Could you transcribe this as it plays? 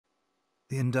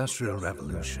The Industrial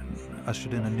Revolution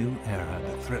ushered in a new era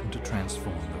that threatened to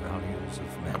transform the values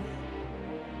of men.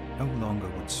 No longer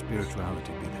would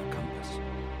spirituality be their compass,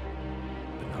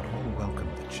 but not all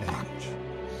welcomed the change.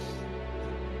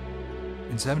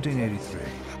 In 1783,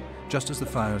 just as the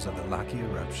fires of the Laki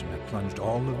eruption had plunged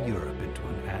all of Europe into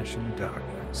an ashen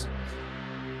darkness,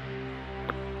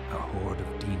 a horde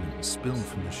of demons spilled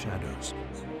from the shadows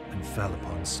and fell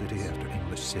upon city after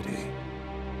English city.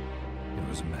 It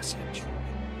was a message.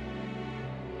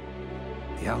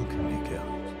 The Alchemy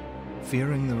Guild,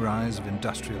 fearing the rise of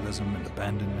industrialism and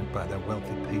abandonment by their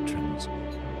wealthy patrons,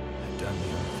 had done the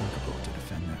unthinkable to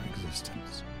defend their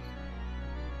existence.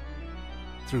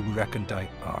 Through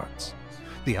recondite arts,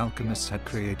 the alchemists had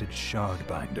created shard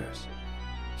binders,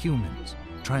 humans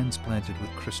transplanted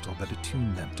with crystal that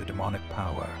attuned them to demonic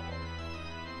power.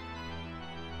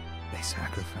 They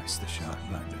sacrificed the shard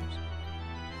binders,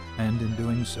 and in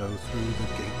doing so threw the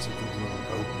gates of the world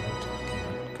open to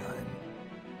demonkind.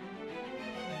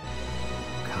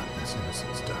 Countless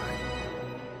innocents died,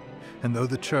 and though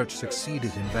the Church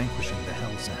succeeded in vanquishing the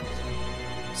Hell's End,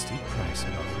 a steep price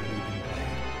had already been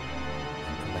paid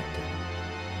and collected.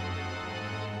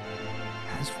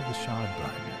 As for the shard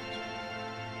binders,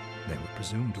 they were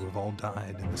presumed to have all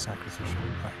died in the sacrificial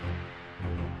rite.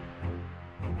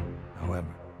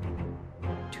 However,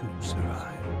 two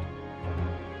survived.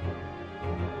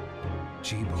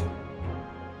 Jebel,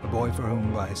 a boy for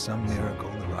whom by some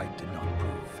miracle the rite did not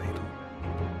prove fatal.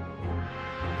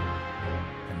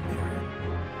 And Miriam,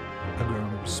 a girl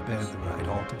who was spared the rite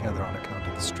altogether on account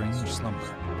of the strange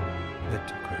slumber that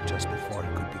took her just before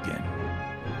it could begin.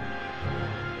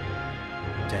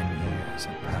 10 years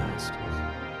had passed,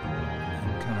 and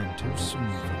mankind too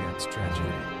soon forgets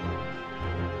tragedy.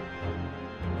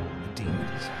 The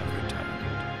demons have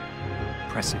returned,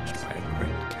 presaged by a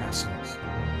great castle.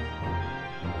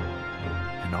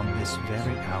 And on this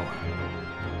very hour,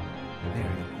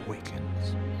 Miriam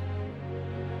awakens.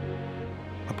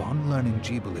 Upon learning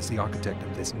Jebel is the architect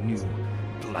of this new,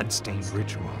 bloodstained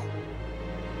ritual,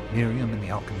 Miriam and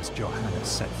the alchemist Johannes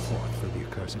set forth for the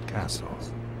accursed castle.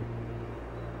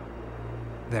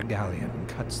 Their galleon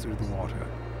cuts through the water,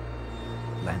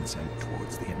 lancing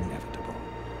towards the inevitable.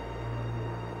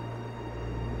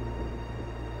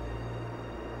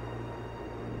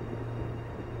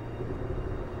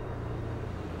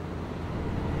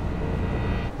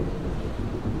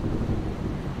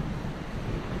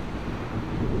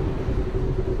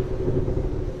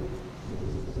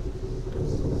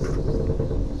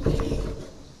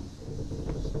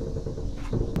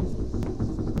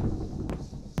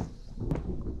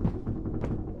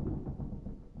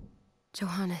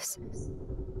 Johannes,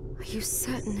 are you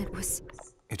certain it was...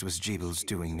 It was Jebel's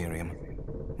doing, Miriam.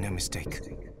 No mistake.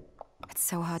 It's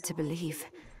so hard to believe.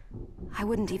 I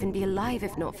wouldn't even be alive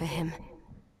if not for him.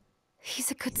 He's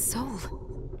a good soul.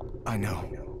 I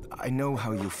know. I know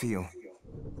how you feel.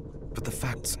 But the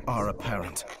facts are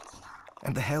apparent.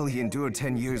 And the hell he endured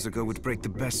 10 years ago would break the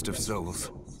best of souls.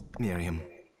 Miriam,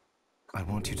 I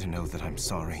want you to know that I'm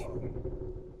sorry.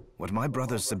 What my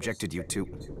brothers subjected you to...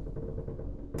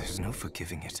 there's no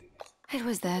forgiving it. It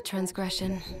was their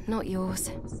transgression, not yours.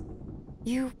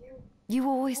 You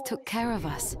always took care of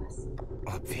us.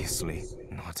 Obviously,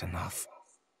 not enough.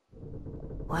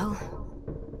 Well,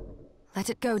 let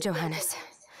it go, Johannes.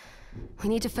 We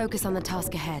need to focus on the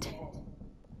task ahead.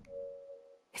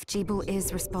 If Jebel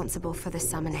is responsible for the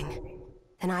summoning,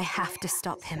 then I have to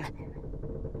stop him.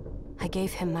 I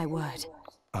gave him my word.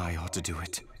 I ought to do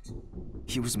it.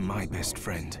 He was my best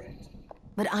friend.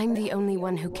 But I'm the only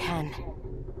one who can.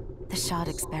 The Shard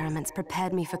experiments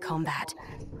prepared me for combat.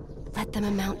 Let them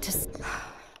amount to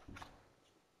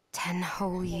 10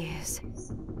 whole years.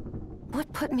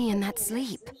 What put me in that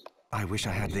sleep? I wish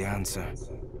I had the answer.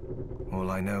 All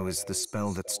I know is the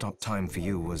spell that stopped time for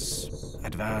you was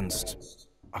advanced,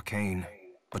 arcane.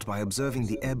 But by observing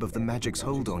the ebb of the magic's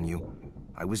hold on you,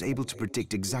 I was able to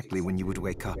predict exactly when you would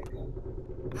wake up.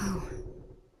 Oh,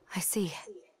 I see.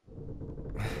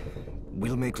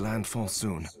 We'll make landfall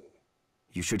soon.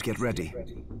 You should get ready.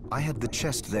 I had the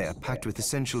chest there packed with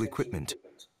essential equipment.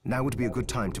 Now would be a good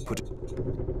time to put it...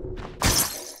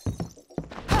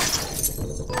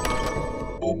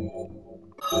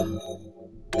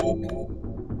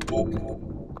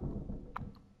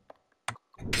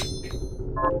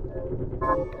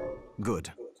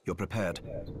 Good. You're prepared.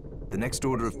 The next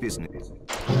order of business...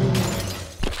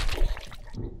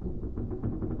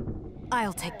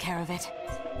 I'll take care of it.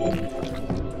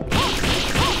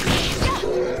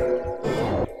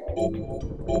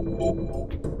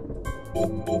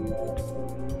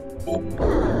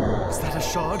 Is that a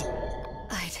shard?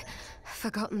 I'd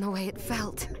forgotten the way it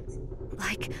felt.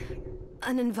 Like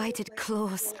uninvited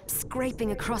claws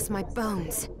scraping across my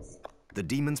bones. The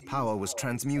demon's power was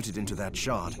transmuted into that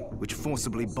shard, which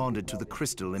forcibly bonded to the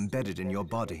crystal embedded in your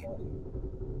body.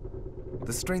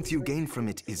 The strength you gain from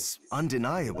it is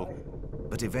undeniable,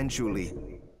 but eventually,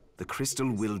 the crystal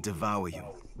will devour you.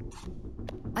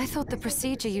 I thought the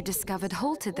procedure you discovered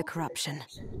halted the corruption.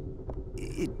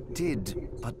 It did,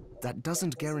 but that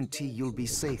doesn't guarantee you'll be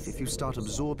safe if you start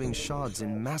absorbing shards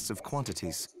in massive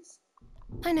quantities.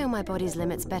 I know my body's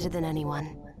limits better than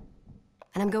anyone.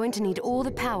 And I'm going to need all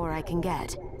the power I can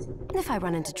get. And if I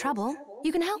run into trouble,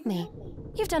 you can help me.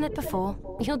 You've done it before.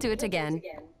 You'll do it again.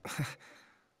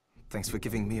 Thanks for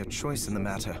giving me a choice in the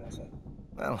matter.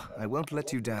 Well, I won't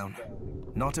let you down.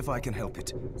 Not if I can help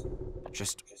it.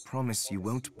 Just promise you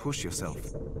won't push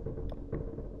yourself.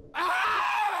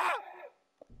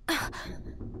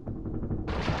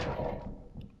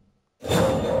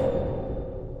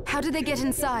 How did they get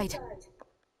inside?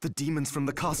 The demons from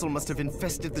the castle must have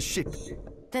infested the ship.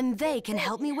 Then they can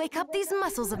help me wake up these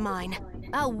muscles of mine.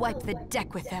 I'll wipe the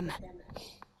deck with them.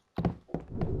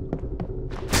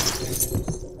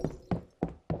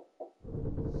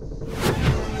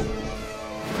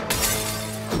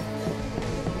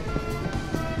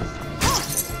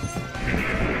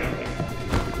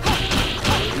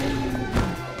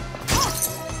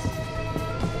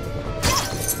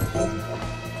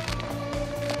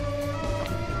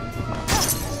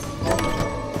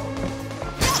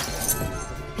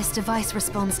 This device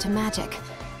responds to magic.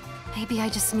 Maybe I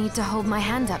just need to hold my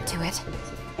hand up to it.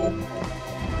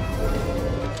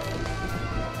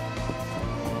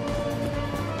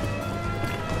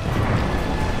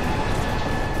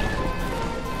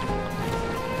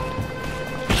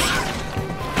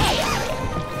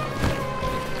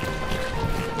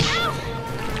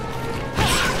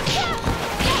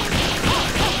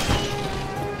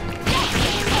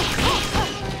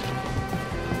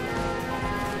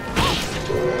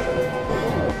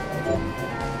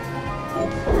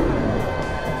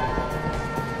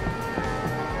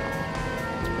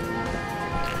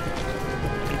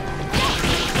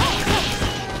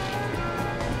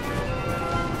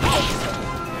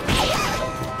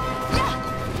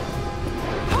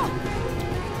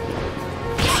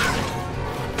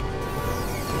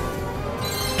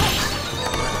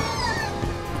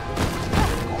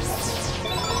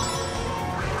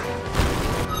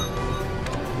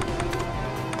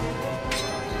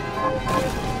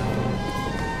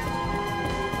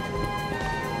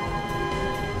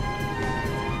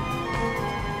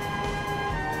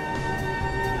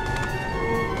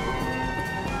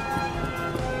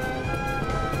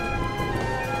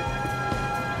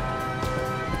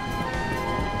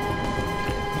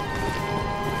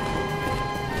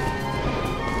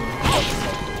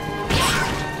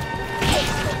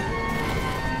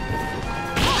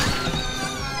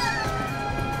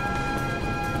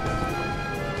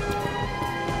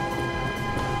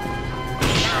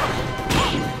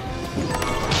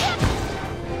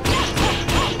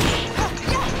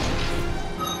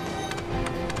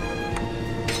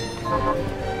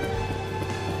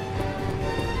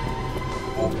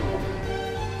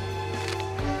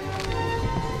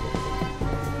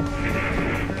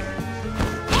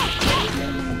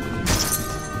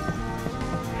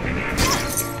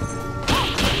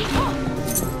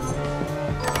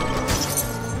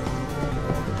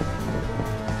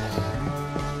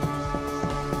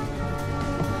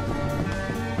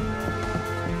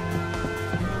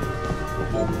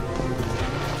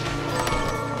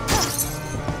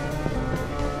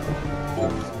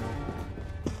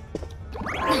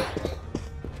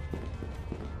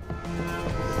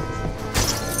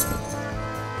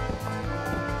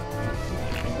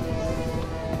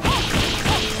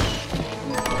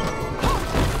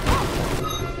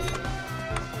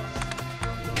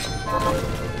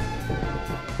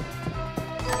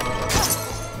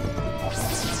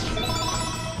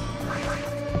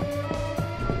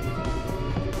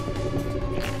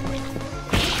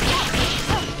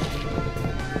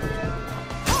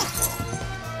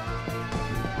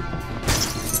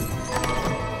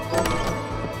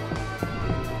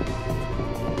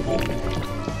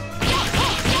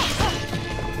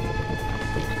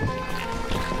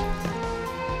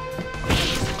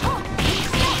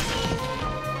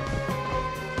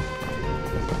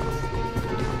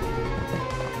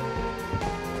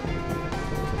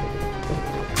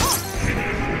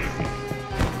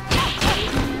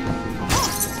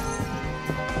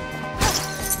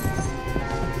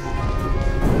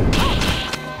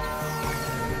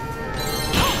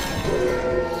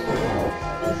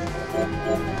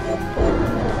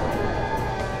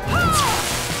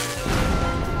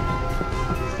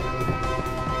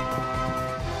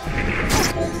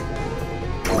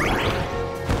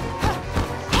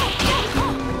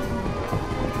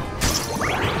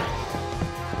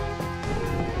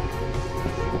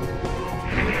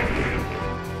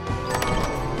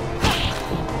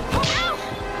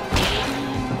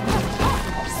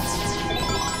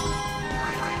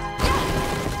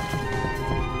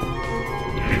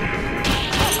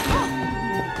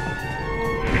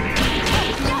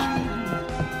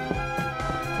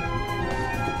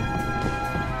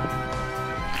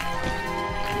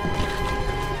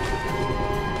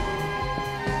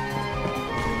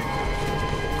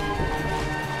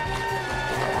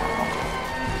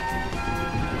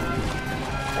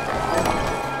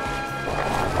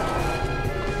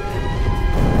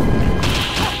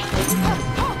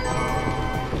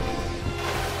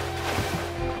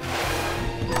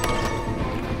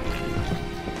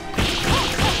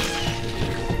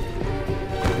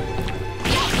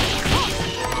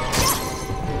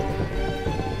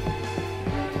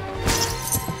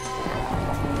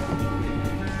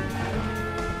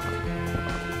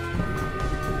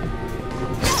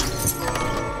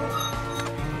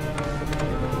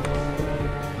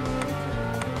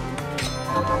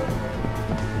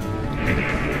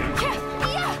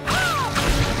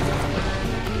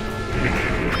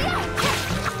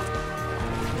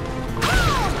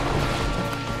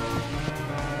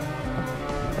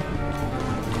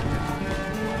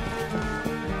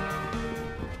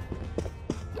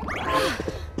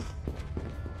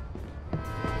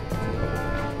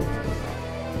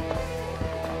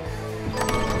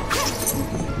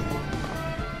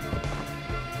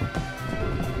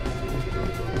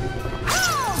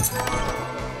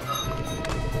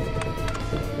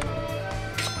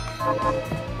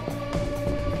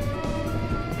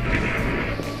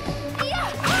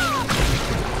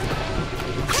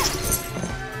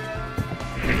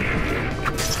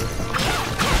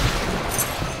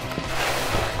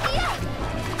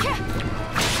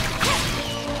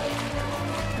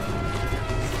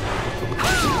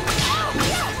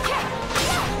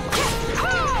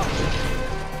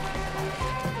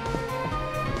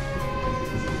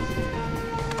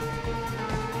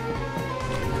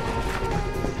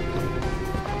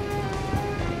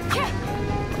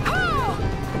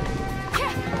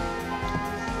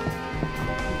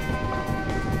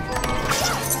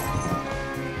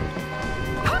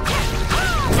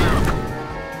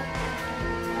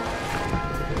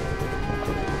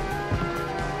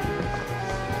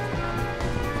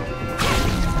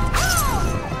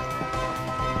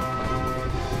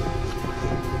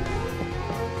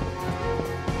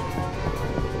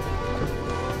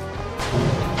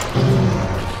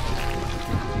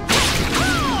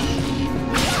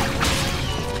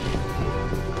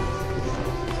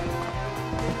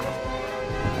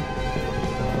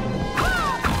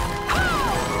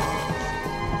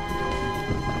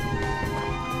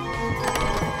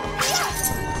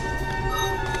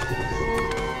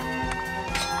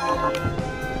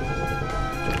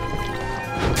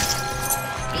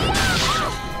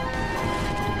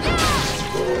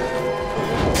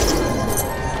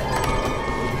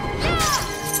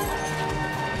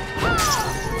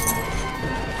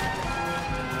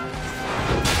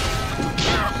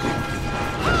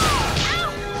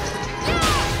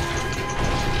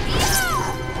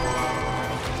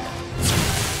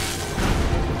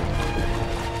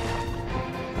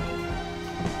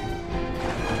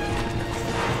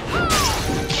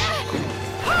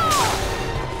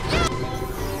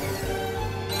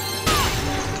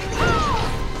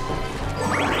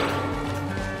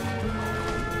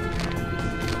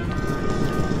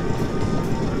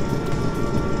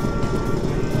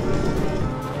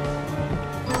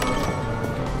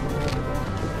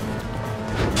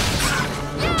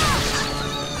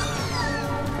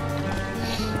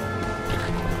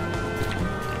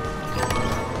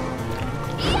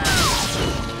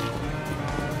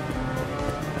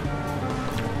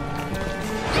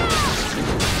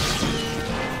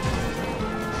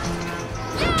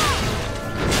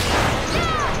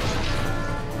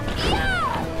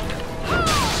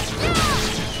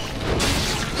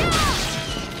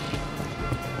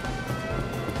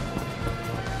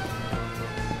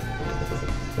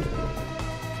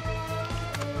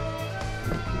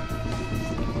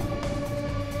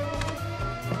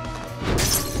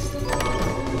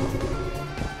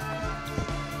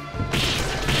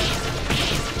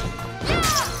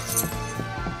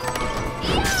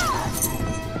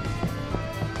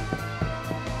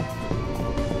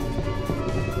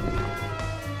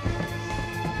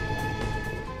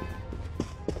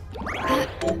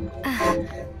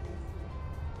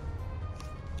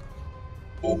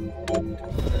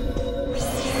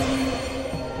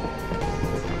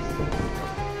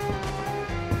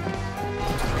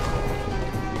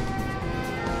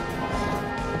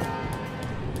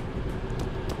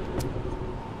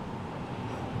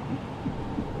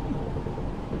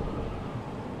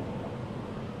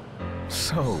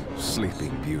 So,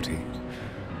 Sleeping Beauty,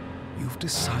 you've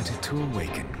decided to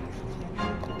awaken.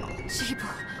 Jeeble,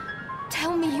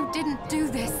 tell me you didn't do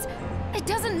this. It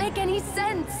doesn't make any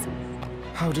sense.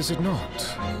 How does it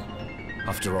not?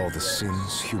 After all the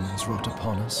sins humans wrought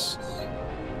upon us?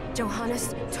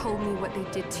 Johannes told me what they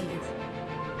did to you.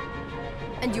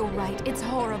 And you're right, it's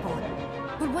horrible.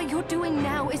 But what you're doing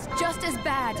now is just as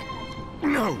bad.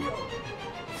 No!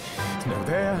 No,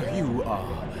 there you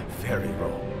are very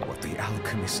wrong. What the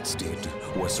alchemists did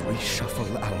was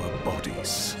reshuffle our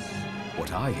bodies.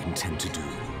 What I intend to do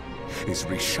is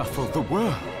reshuffle the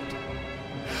world.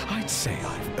 I'd say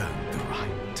I've earned the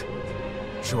right.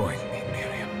 Join me,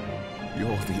 Miriam.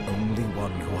 You're the only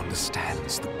one who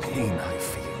understands the pain I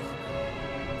feel.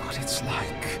 What it's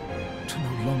like to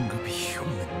no longer be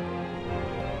human.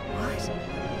 What?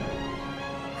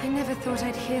 I never thought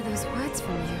I'd hear those words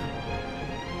from you.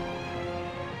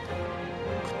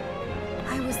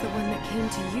 I was the one that came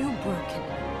to you broken,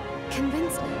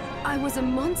 convinced I was a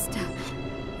monster.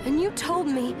 And you told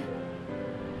me...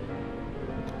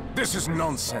 This is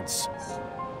nonsense.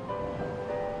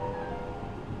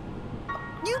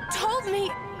 You told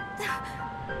me...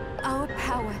 Our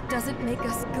power doesn't make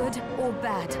us good or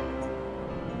bad.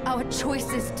 Our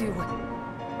choices do.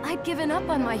 I'd given up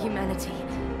on my humanity,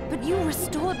 but you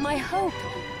restored my hope.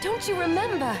 Don't you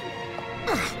remember?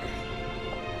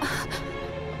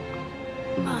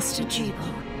 Master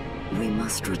Jeeble, we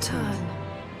must return.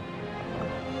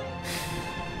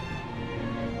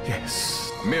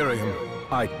 Yes, Miriam,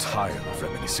 I tire of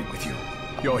reminiscing with you.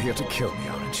 You're here to kill me,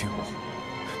 aren't you?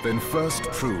 Then first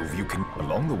prove you can...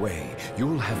 Along the way,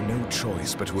 you'll have no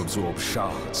choice but to absorb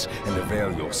shards and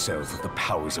avail yourself of the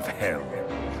powers of hell.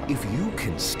 If you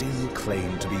can still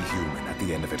claim to be human at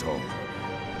the end of it all,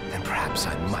 then perhaps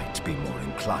I might be more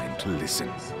inclined to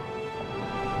listen.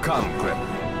 Come,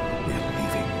 Gremlin. We're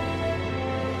leaving.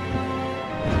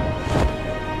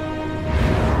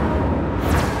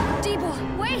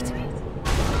 Jeeble, wait!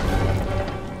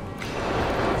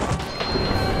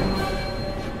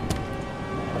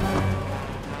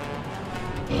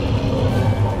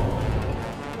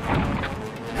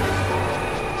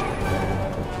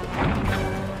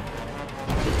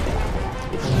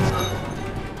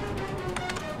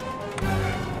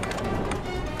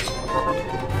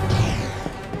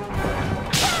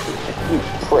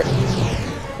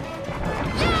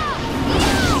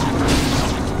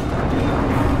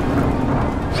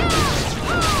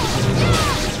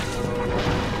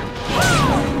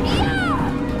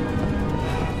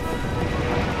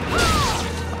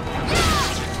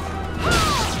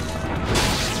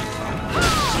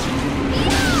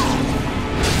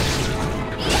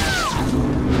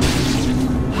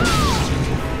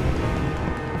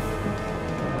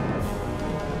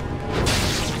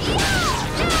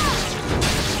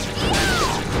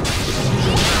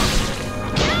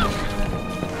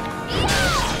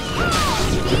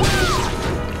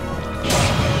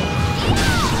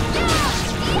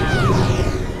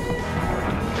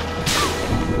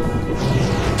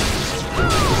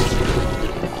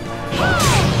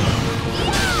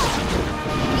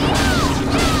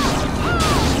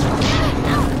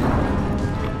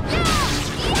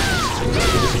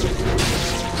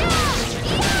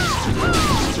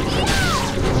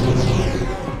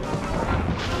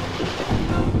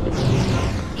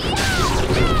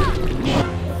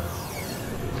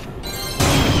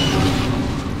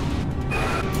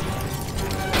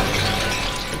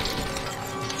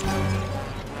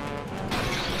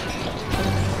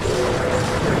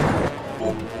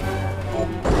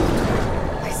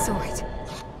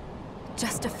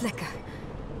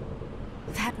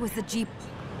 Was the Jeep.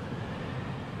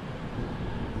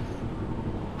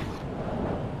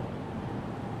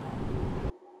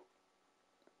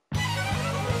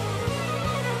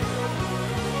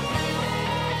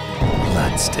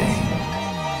 Bloodstained.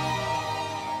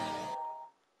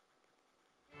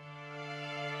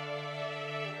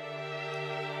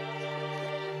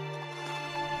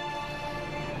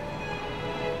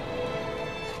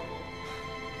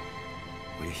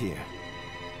 We're here.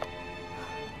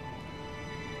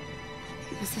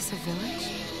 Was this a village?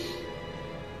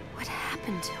 What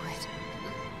happened to it?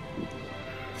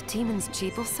 The demons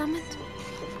Jeeble summoned?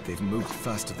 They've moved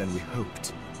faster than we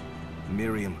hoped.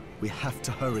 Miriam, we have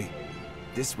to hurry.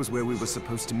 This was where we were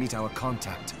supposed to meet our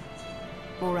contact.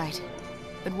 All right.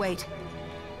 But wait.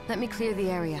 Let me clear the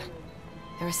area.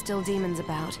 There are still demons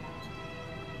about.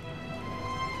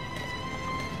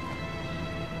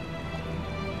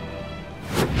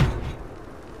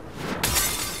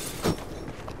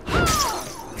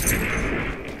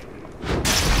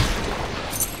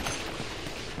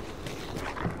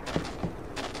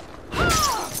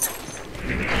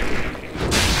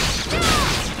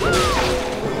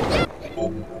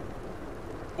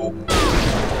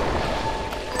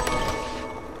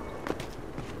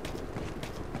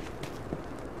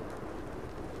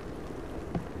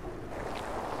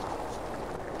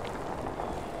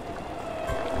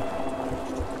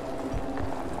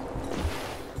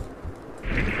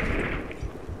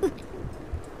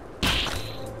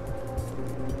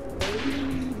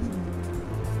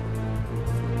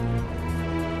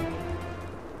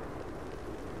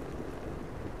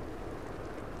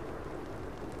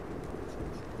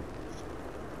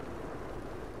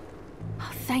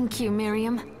 Thank you,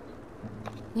 Miriam.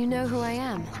 You know who I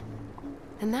am.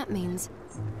 And that means...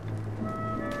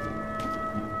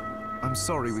 I'm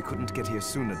sorry we couldn't get here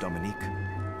sooner, Dominique.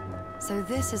 So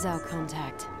this is our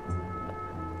contact.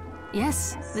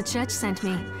 Yes, the church sent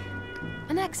me.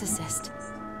 An exorcist.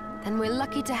 Then we're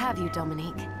lucky to have you,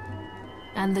 Dominique.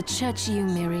 And the church you,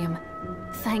 Miriam.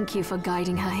 Thank you for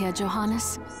guiding her here,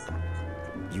 Johannes.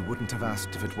 You wouldn't have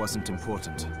asked if it wasn't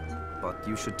important. But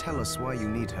you should tell us why you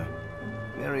need her.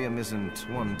 Miriam isn't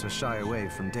one to shy away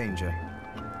from danger.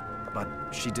 But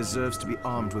she deserves to be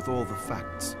armed with all the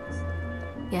facts.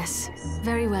 Yes,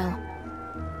 very well.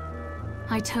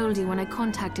 I told you when I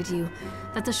contacted you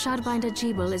that the Shardbinder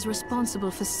Jebel is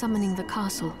responsible for summoning the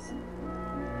castle.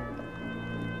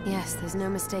 Yes, there's no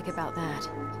mistake about that.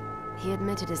 He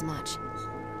admitted as much.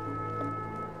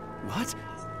 What?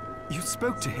 You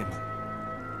spoke to him?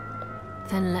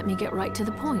 Then let me get right to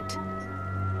the point.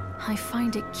 I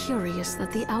find it curious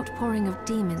that the outpouring of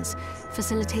demons,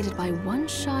 facilitated by one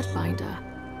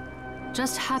Shardbinder,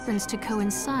 just happens to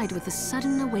coincide with the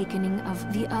sudden awakening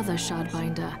of the other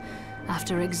Shardbinder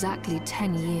after exactly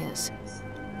 10 years.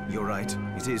 You're right,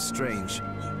 it is strange.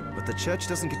 But the church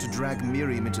doesn't get to drag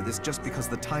Miriam into this just because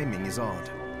the timing is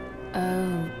odd.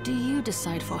 Oh, do you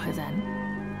decide for her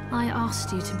then? I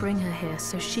asked you to bring her here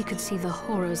so she could see the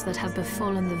horrors that have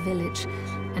befallen the village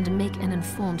and make an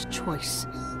informed choice.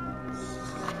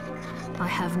 I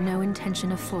have no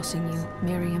intention of forcing you,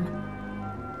 Miriam.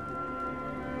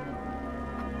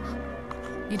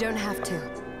 You don't have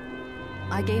to.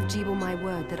 I gave Jebel my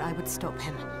word that I would stop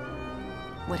him.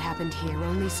 What happened here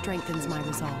only strengthens my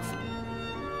resolve.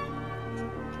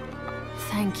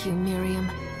 Thank you,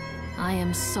 Miriam. I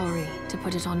am sorry to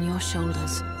put it on your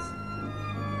shoulders.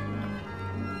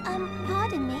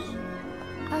 Pardon me?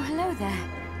 Oh, hello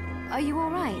there. Are you all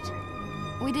right?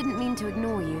 We didn't mean to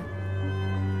ignore you.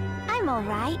 I'm all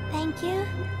right, thank you.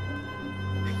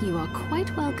 You are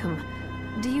quite welcome.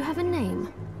 Do you have a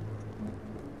name?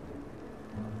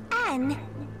 Anne.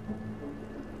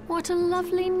 What a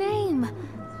lovely name!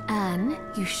 Anne,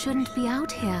 you shouldn't be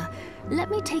out here.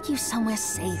 Let me take you somewhere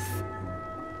safe.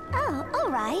 Oh, all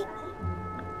right.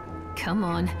 Come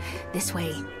on, this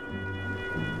way.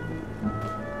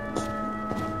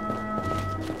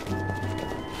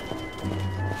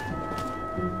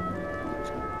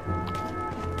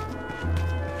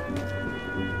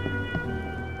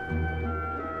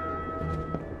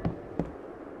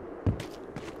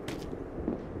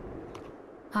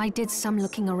 I did some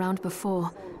looking around before,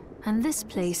 and this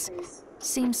place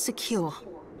seems secure.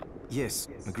 Yes,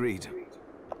 agreed.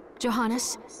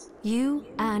 Johannes, you,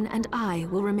 Anne, and I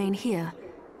will remain here.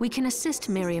 We can assist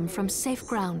Miriam from safe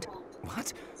ground.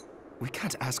 What? We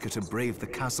can't ask her to brave the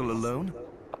castle alone?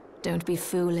 Don't be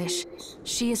foolish.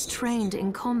 She is trained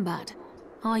in combat.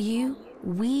 Are you?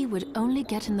 We would only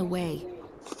get in the way.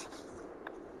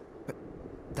 But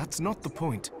that's not the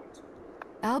point.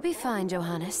 I'll be fine,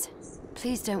 Johannes.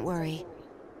 Please don't worry.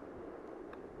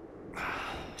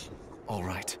 All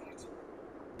right.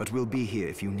 But we'll be here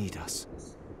if you need us.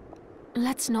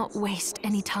 Let's not waste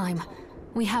any time.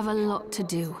 We have a lot to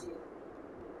do.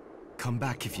 Come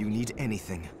back if you need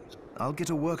anything. I'll get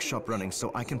a workshop running so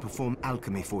I can perform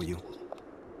alchemy for you.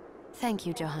 Thank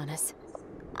you, Johannes.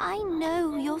 I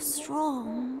know you're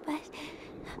strong, but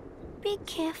be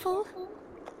careful.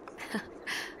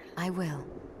 I will.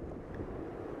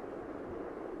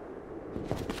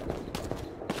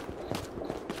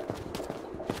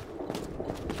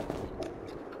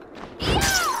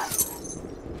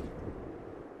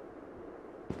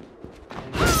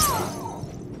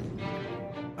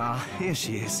 Ah, here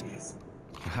she is.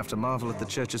 I have to marvel at the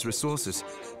church's resources.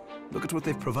 Look at what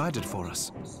they've provided for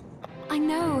us. I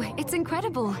know, it's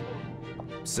incredible.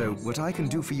 So what I can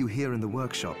do for you here in the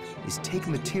workshop is take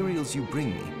materials you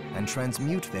bring me and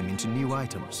transmute them into new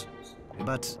items.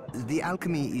 But the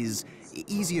alchemy is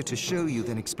easier to show you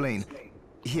than explain.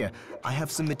 Here, I have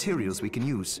some materials we can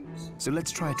use, so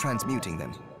let's try transmuting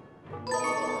them.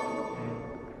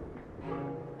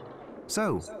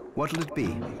 So, what'll it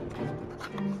be?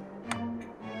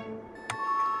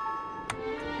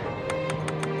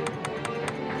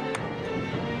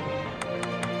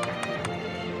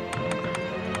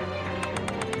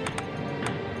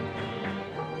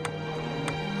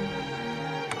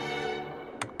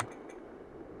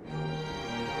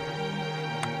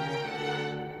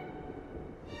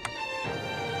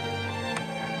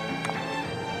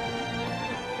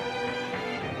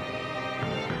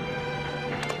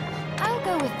 I'll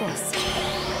go with this.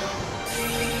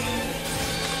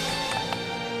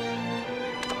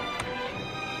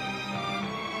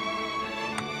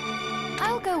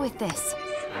 I'll go with this.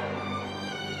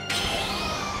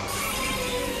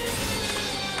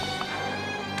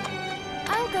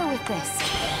 I'll go with this.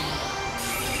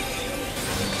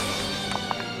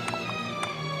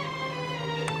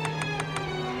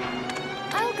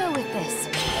 I'll go with this.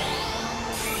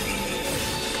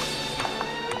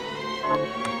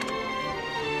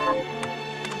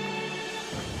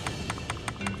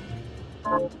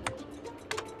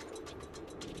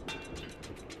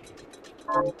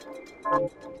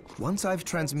 Once I've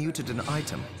transmuted an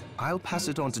item, I'll pass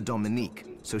it on to Dominique,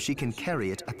 so she can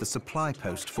carry it at the supply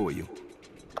post for you.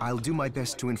 I'll do my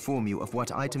best to inform you of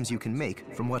what items you can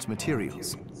make from what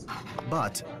materials.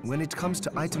 But when it comes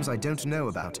to items I don't know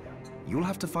about, you'll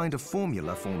have to find a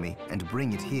formula for me and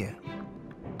bring it here.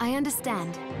 I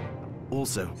understand.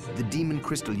 Also, the demon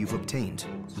crystal you've obtained,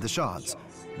 the shards,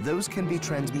 those can be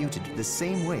transmuted the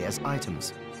same way as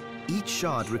items. Each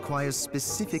shard requires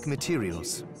specific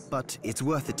materials, but it's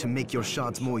worth it to make your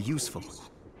shards more useful.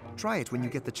 Try it when you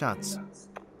get the chance.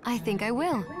 I think I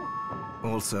will.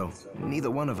 Also,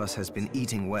 neither one of us has been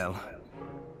eating well.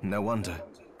 No wonder,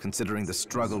 considering the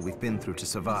struggle we've been through to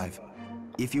survive.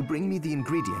 If you bring me the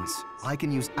ingredients, I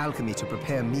can use alchemy to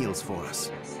prepare meals for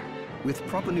us. With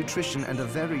proper nutrition and a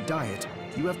varied diet,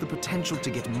 you have the potential to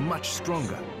get much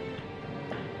stronger.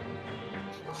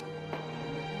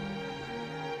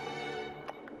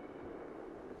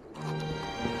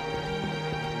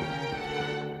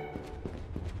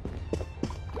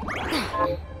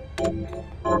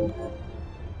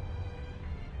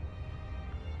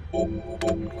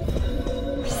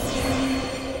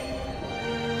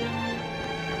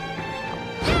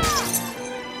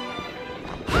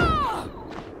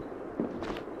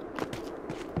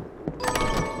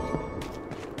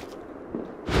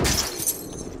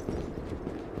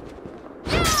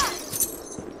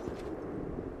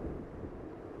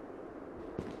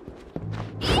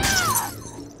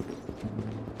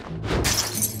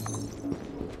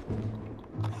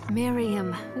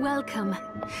 Miriam, welcome.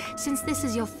 Since this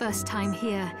is your first time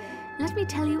here, let me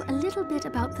tell you a little bit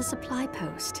about the supply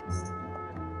post.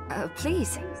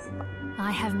 Please.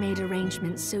 I have made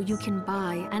arrangements so you can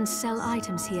buy and sell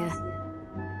items here.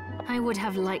 I would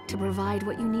have liked to provide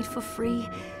what you need for free,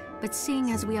 but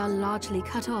seeing as we are largely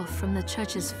cut off from the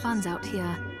church's funds out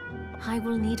here, I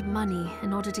will need money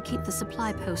in order to keep the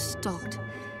supply post stocked.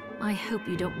 I hope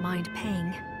you don't mind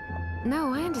paying.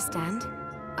 No, I understand.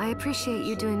 I appreciate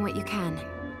you doing what you can.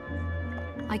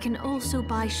 I can also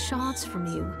buy shards from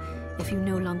you if you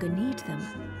no longer need them.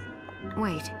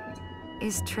 Wait,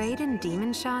 is trade in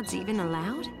demon shards even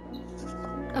allowed?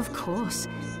 Of course.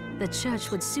 The church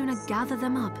would sooner gather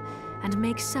them up and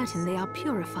make certain they are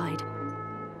purified.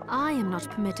 I am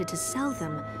not permitted to sell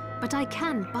them, but I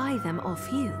can buy them off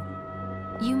you.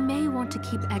 You may want to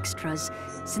keep extras,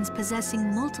 since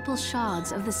possessing multiple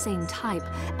shards of the same type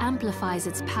amplifies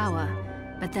its power.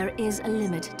 But there is a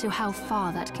limit to how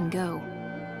far that can go.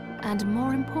 And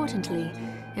more importantly,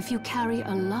 if you carry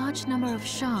a large number of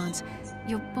shards,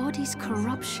 your body's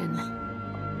corruption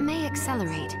may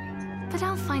accelerate, but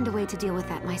I'll find a way to deal with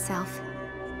that myself.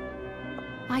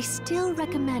 I still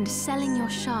recommend selling your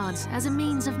shards as a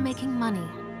means of making money.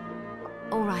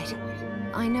 All right.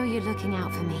 I know you're looking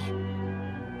out for me.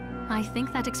 I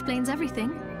think that explains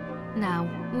everything. Now,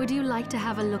 would you like to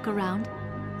have a look around?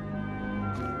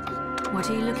 What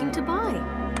are you looking to buy?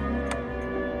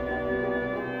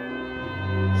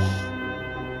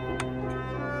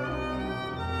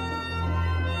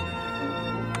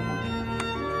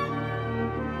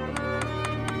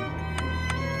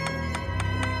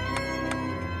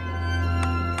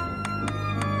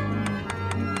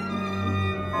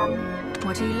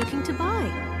 What are you looking to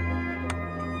buy?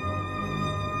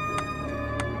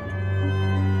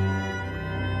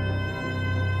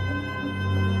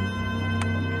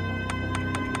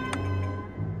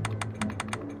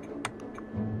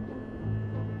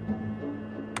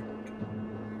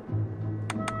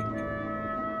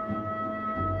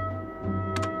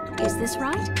 Is this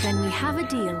right? Then we have a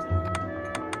deal.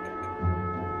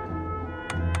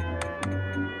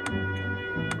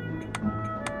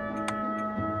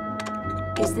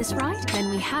 Is this right? Then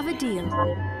we have a deal.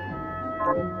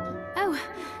 Oh,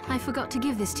 I forgot to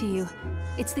give this to you.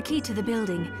 It's the key to the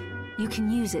building. You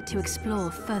can use it to explore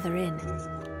further in.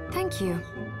 Thank you.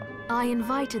 I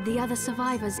invited the other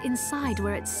survivors inside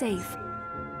where it's safe.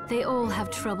 They all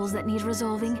have troubles that need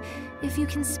resolving, if you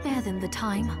can spare them the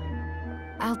time.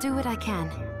 I'll do what I can.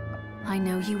 I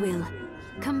know you will.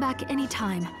 Come back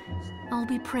anytime. I'll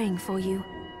be praying for you.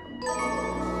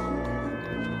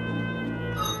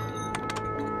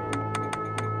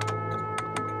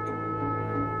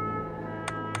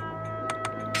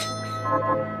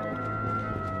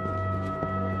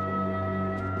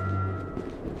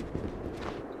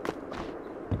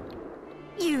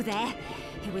 You there?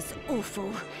 It was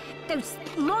awful. Those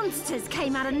monsters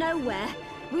came out of nowhere.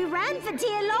 We ran for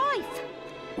dear life.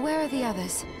 Where are the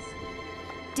others?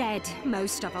 Dead,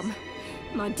 most of them.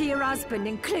 My dear husband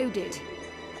included.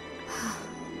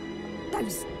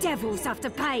 Those devils have to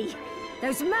pay.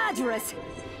 Those murderers.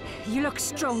 You look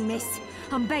strong, miss.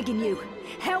 I'm begging you.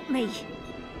 Help me.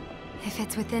 If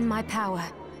it's within my power.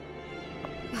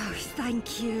 Oh,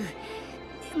 thank you.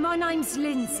 My name's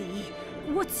Lindsay.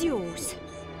 What's yours?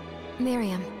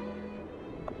 Miriam.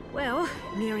 Well,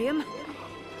 Miriam,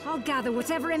 I'll gather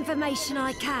whatever information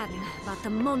I can about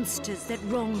the monsters that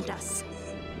wronged us.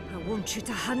 I want you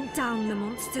to hunt down the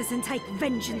monsters and take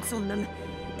vengeance on them.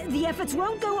 The efforts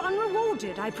won't go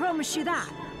unrewarded, I promise you that.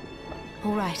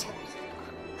 All right.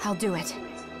 I'll do it.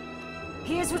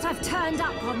 Here's what I've turned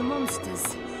up on the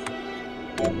monsters.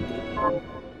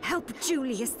 Help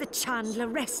Julius the Chandler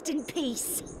rest in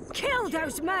peace. Kill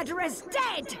those murderers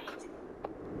dead!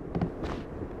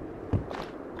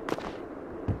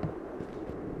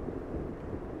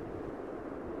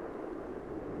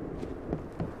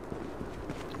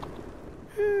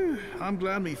 I'm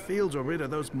glad me fields are rid of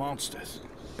those monsters.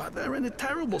 But they're in a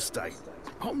terrible state.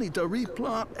 I'll need to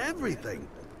replant everything.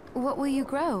 What will you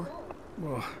grow?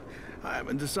 Well, I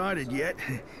haven't decided yet.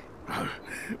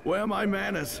 Where are my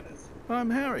manners? I'm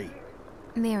Harry.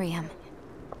 Miriam.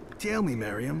 Tell me,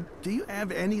 Miriam, do you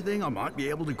have anything I might be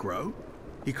able to grow?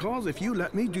 Because if you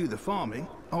let me do the farming,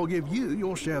 I'll give you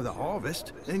your share of the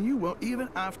harvest, and you won't even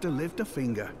have to lift a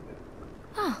finger.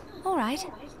 Oh, all right.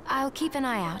 I'll keep an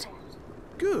eye out.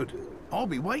 Good. I'll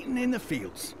be waiting in the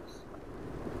fields.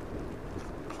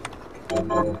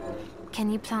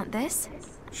 Can you plant this?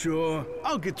 Sure,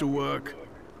 I'll get to work.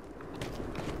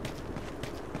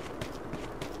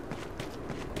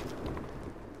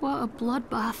 What a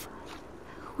bloodbath.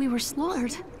 We were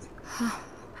slaughtered.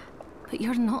 But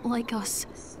you're not like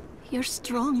us. You're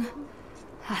strong.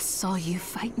 I saw you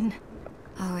fighting.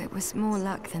 Oh, it was more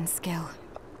luck than skill.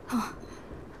 Oh,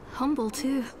 humble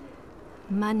too.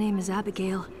 My name is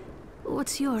Abigail.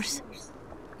 What's yours?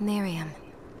 Miriam.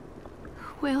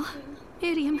 Well,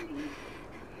 Miriam,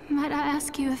 might I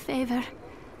ask you a favor?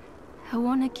 I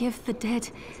want to give the dead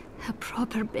a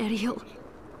proper burial.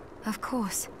 Of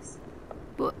course.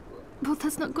 But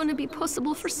that's not going to be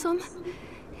possible for some.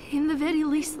 In the very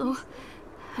least, though,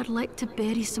 I'd like to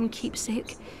bury some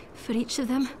keepsake for each of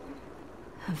them.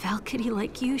 A Valkyrie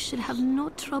like you should have no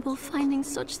trouble finding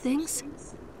such things.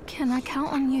 Can I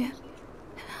count on you?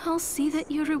 I'll see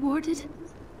that you're rewarded.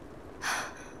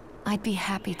 I'd be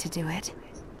happy to do it.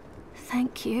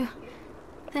 Thank you.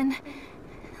 Then,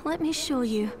 let me show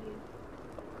you.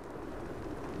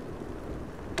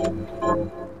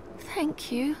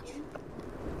 Thank you.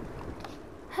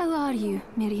 How are you,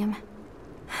 Miriam?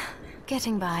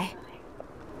 Getting by.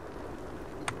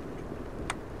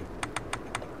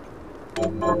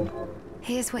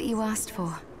 Here's what you asked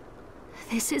for.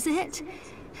 This is it.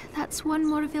 That's one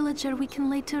more villager we can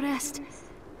lay to rest.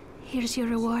 Here's your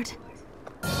reward.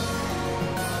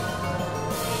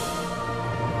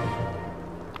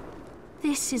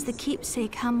 This is the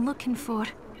keepsake I'm looking for.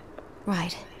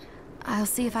 Right. I'll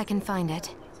see if I can find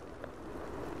it.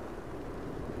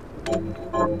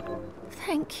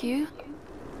 Thank you.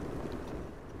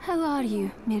 How are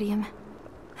you, Miriam?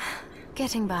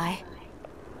 Getting by.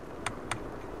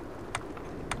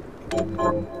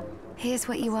 Here's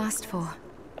what you asked for.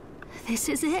 This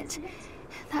is it.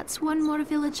 That's one more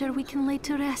villager we can lay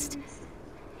to rest.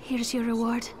 Here's your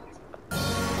reward.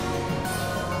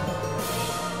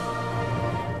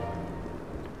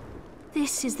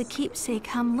 This is the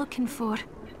keepsake I'm looking for.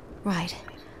 Right.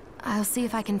 I'll see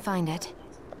if I can find it.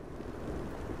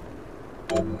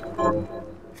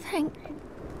 Thank...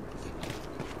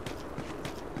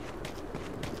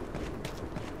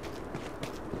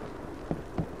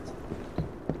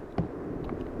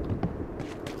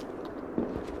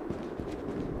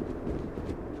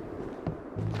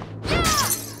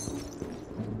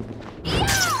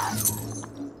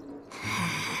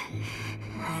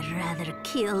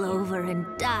 keel over and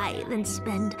die than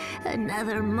spend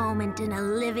another moment in a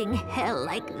living hell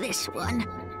like this one.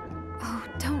 Oh,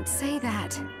 don't say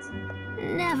that.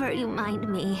 Never you mind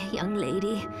me, young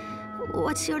lady.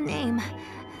 What's your name?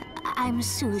 I'm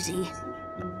Susie.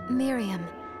 Miriam,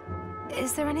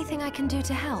 is there anything I can do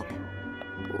to help?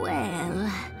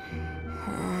 Well,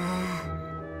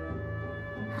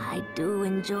 I do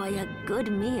enjoy a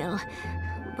good meal,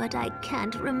 but I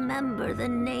can't remember the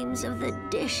names of the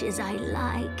dishes I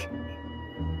like.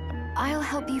 I'll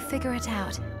help you figure it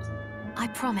out. I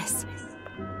promise.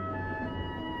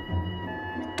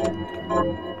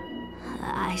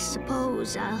 I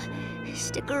suppose I'll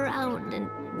stick around and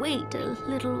wait a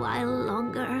little while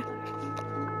longer.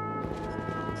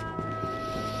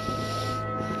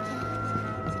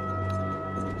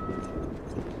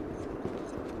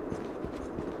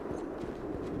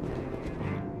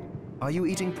 Are you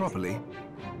eating properly?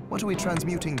 What are we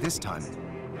transmuting this time?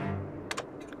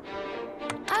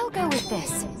 I'll go with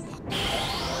this.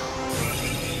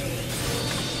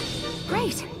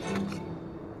 Great!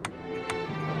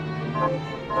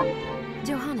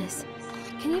 Johannes,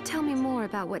 can you tell me more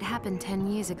about what happened 10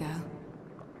 years ago?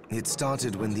 It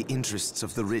started when the interests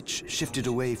of the rich shifted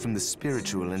away from the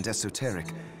spiritual and esoteric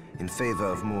in favor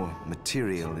of more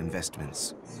material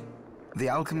investments. The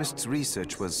alchemists'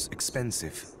 research was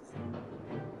expensive.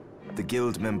 The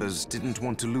guild members didn't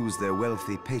want to lose their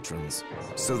wealthy patrons,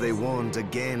 so they warned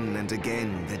again and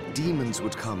again that demons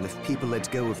would come if people let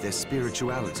go of their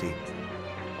spirituality.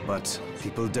 But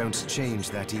people don't change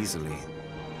that easily,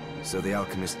 so the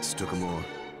alchemists took a more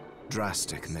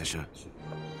drastic measure.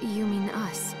 You mean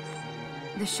us?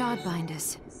 The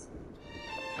Shardbinders?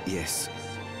 Yes.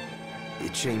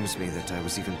 It shames me that I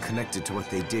was even connected to what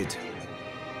they did,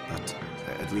 but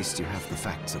at least you have the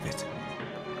facts of it.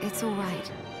 It's all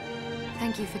right.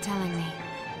 Thank you for telling me.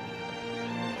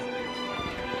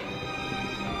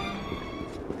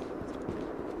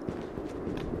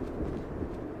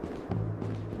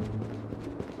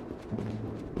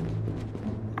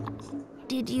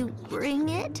 Did you bring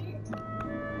it?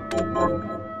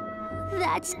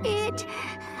 That's it!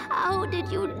 How did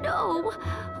you know?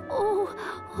 Oh,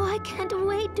 I can't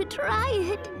wait to try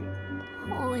it.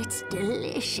 Oh, it's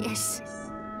delicious.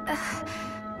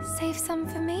 Save some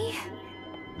for me?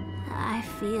 I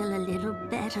feel a little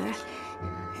better.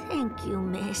 Thank you,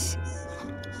 miss.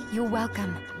 You're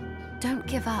welcome. Don't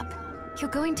give up. You're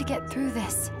going to get through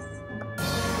this.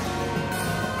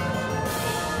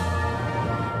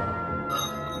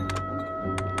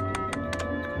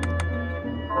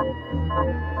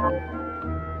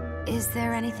 Is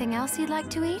there anything else you'd like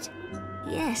to eat?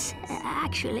 Yes,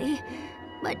 actually.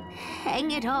 But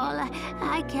hang it all,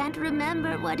 I can't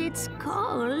remember what it's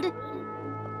called.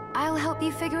 I'll help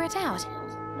you figure it out.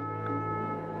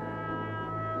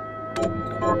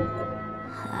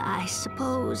 I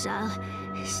suppose I'll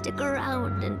stick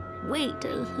around and wait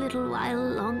a little while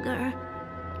longer.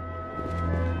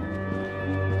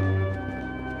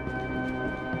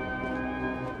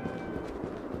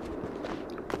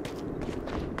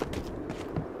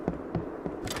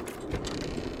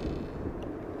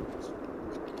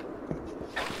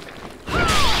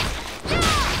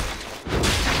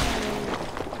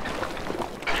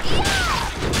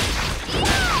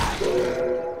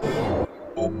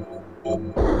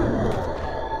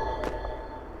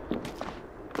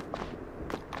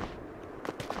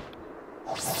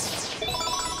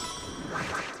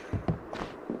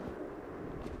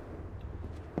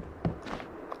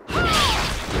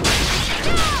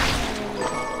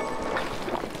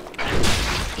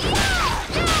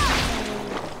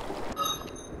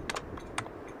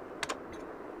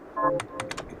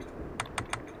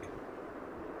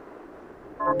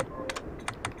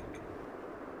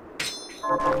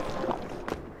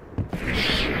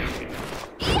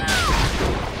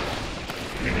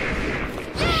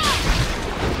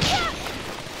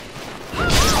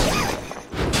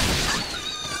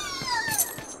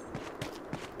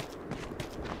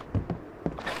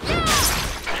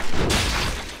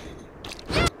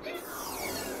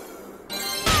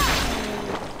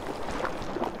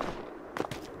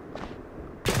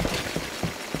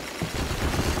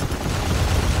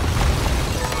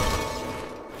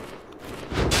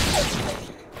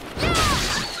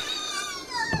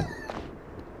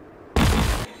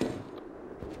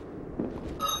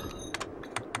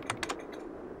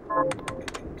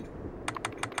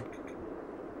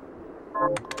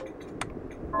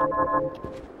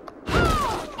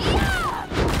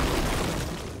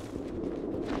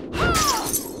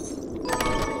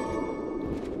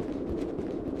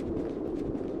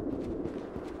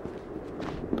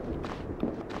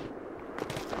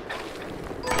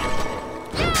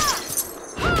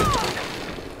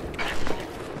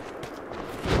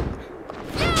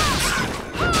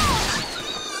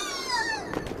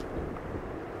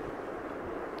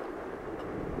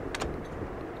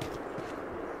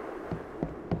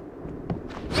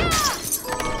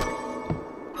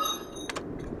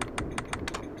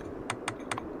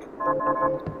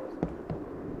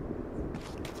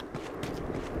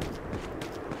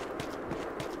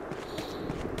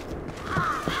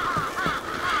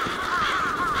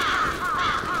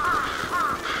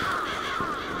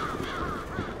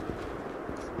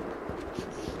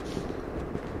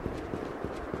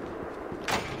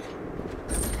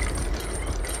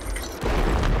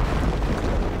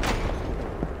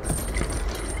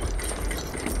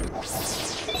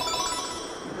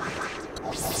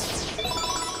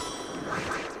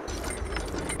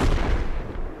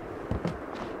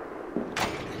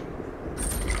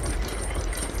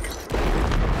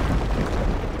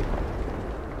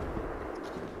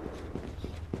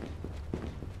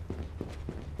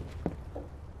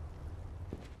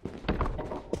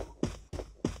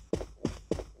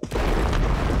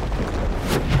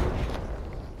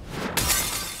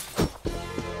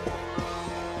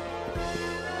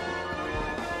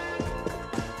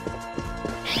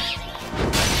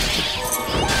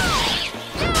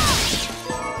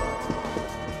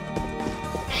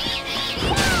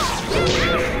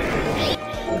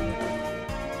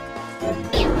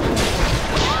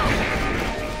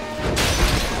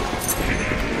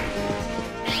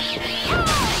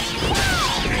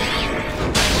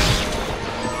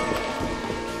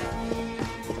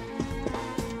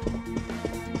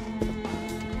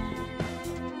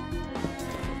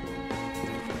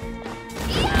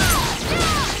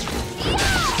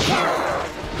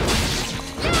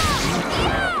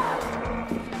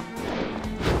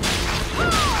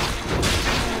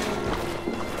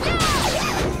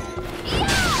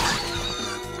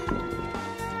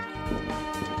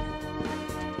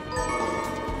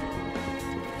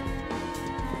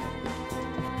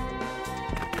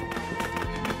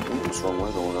 strong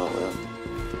weather going out there.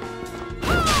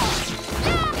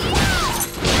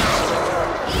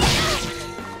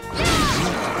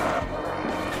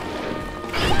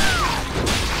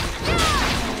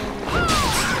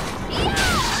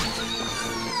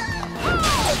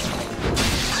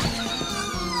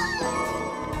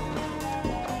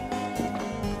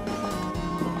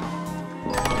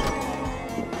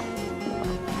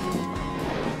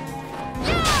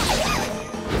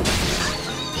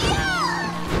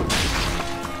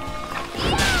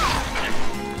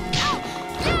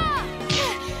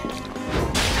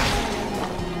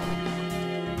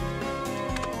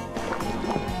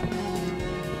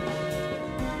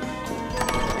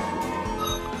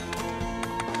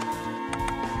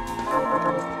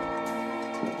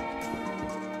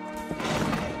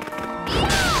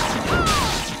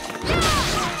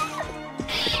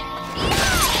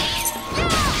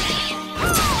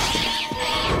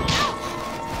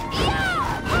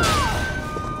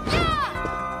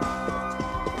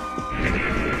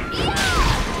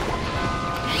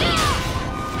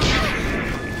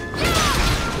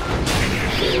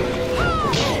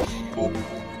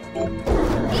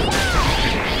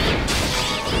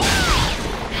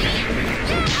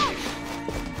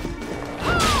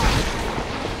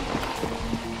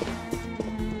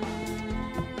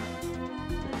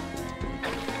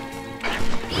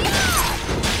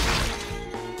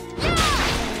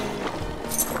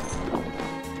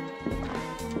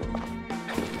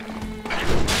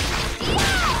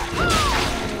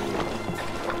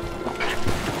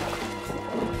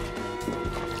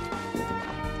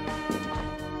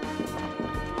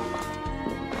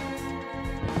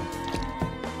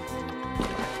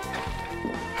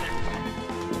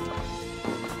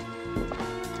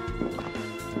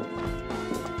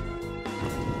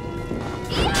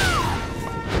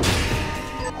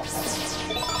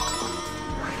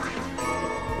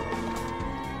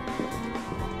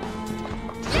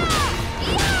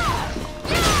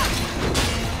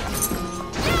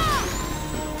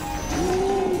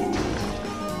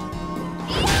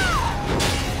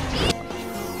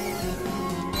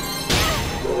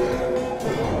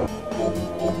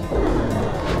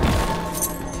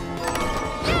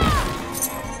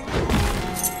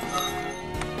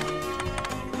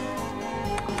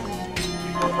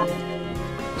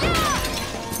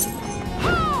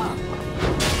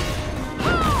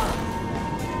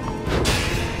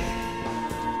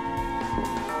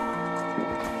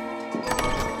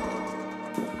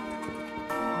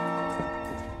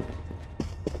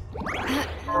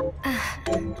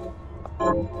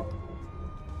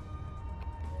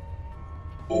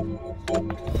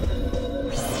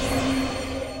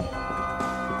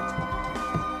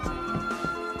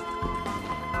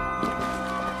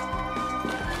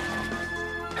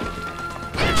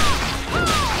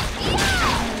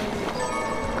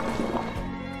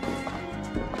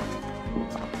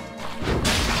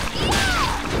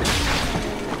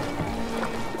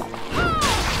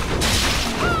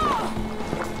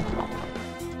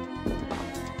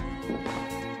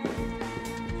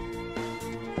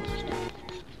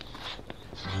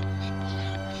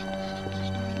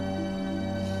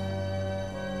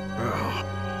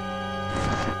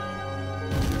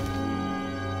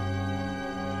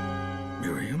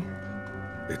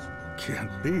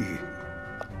 Can't be.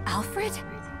 Alfred?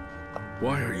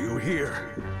 Why are you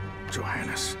here,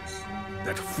 Johannes?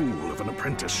 That fool of an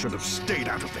apprentice should have stayed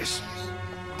out of this.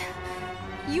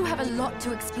 You have a lot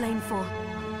to explain for.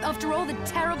 After all the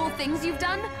terrible things you've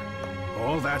done?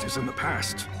 All that is in the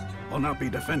past. I'll not be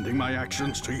defending my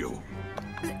actions to you.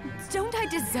 Don't I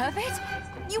deserve it?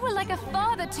 You were like a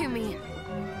father to me.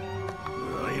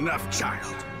 Enough,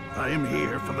 child. I am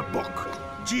here for the book.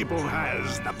 Jeeble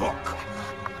has the book.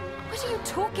 What are you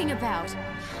talking about?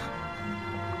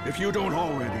 If you don't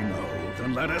already know,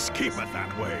 then let us keep it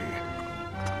that way.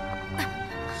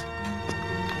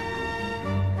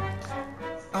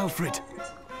 Alfred,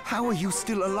 how are you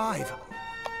still alive?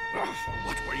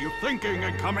 What were you thinking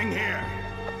in coming here?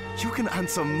 You can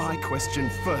answer my question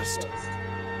first.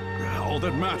 All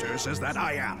that matters is that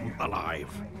I am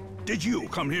alive. Did you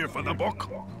come here for the book?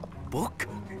 Book?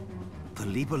 The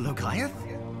Liber Logaeth?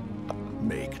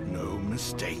 Make no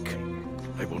mistake.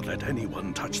 I won't let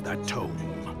anyone touch that tome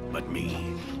but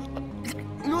me.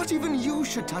 Not even you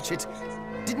should touch it.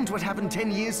 Didn't what happened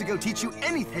 10 years ago teach you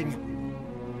anything?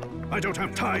 I don't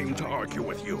have time to argue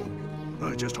with you.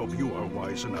 I just hope you are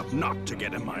wise enough not to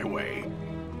get in my way.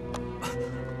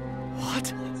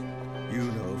 What? You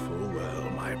know full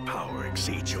well my power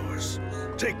exceeds yours.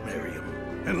 Take Miriam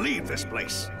and leave this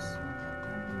place.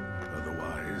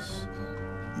 Otherwise,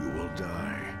 you will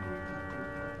die.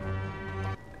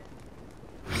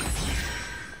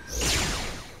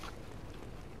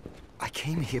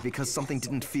 came here because something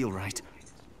didn't feel right.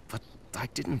 But I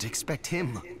didn't expect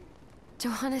him.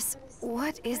 Johannes,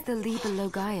 what is the Liber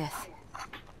Logaeth?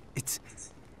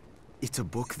 It's a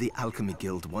book the Alchemy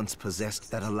Guild once possessed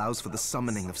that allows for the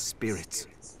summoning of spirits.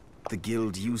 The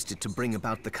Guild used it to bring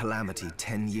about the calamity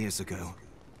 10 years ago.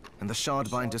 And the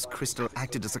Shardbinder's crystal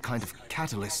acted as a kind of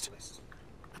catalyst.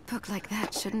 A book like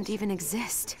that shouldn't even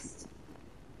exist.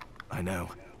 I know.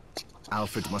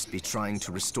 Alfred must be trying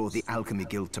to restore the Alchemy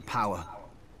Guild to power.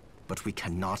 But we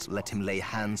cannot let him lay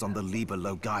hands on the Liber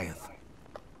Logaeth.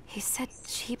 He said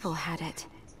Jeeble had it.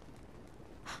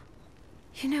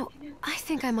 You know, I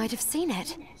think I might have seen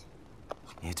it.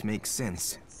 It makes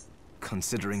sense,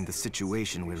 considering the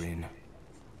situation we're in.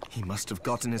 He must have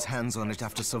gotten his hands on it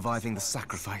after surviving the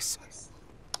sacrifice.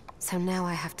 So now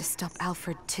I have to stop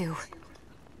Alfred too.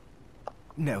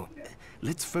 No,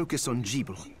 let's focus on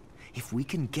Jeeble. If we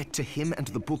can get to him and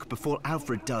the book before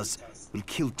Alfred does, we'll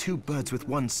kill two birds with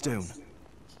one stone.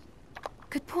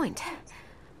 Good point.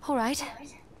 All right.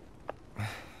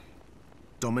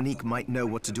 Dominique might know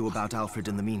what to do about Alfred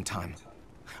in the meantime.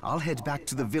 I'll head back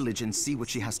to the village and see what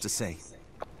she has to say.